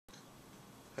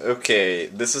Okay,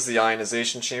 this is the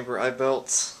ionization chamber I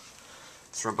built.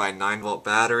 It's run by a 9-volt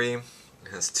battery.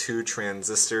 It has 2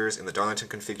 transistors in the Darlington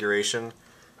configuration,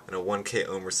 and a 1K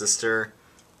ohm resistor,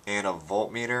 and a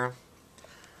voltmeter.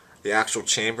 The actual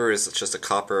chamber is just a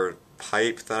copper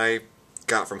pipe that I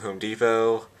got from Home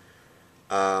Depot.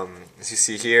 As you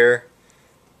see here,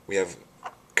 we have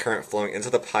current flowing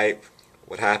into the pipe.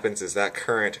 What happens is that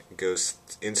current goes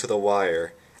into the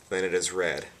wire, then it is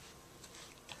read.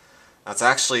 Now, it's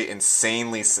actually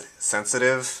insanely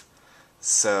sensitive,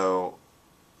 so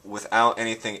without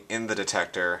anything in the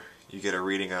detector, you get a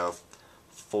reading of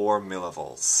 4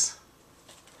 millivolts.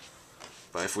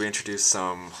 But if we introduce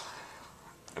some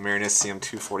Americium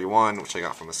 241, which I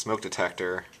got from a smoke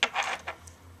detector,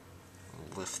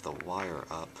 lift the wire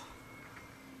up,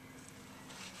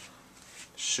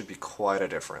 should be quite a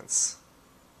difference.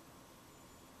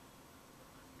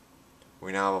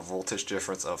 We now have a voltage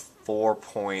difference of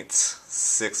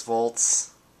 4.6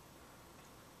 volts.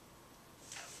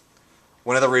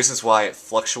 One of the reasons why it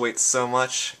fluctuates so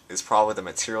much is probably the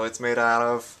material it's made out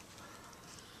of.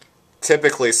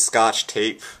 Typically, Scotch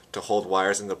tape to hold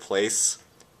wires into place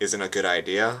isn't a good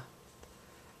idea,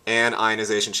 and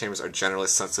ionization chambers are generally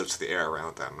sensitive to the air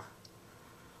around them.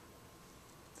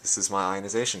 This is my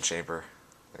ionization chamber.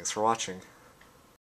 Thanks for watching.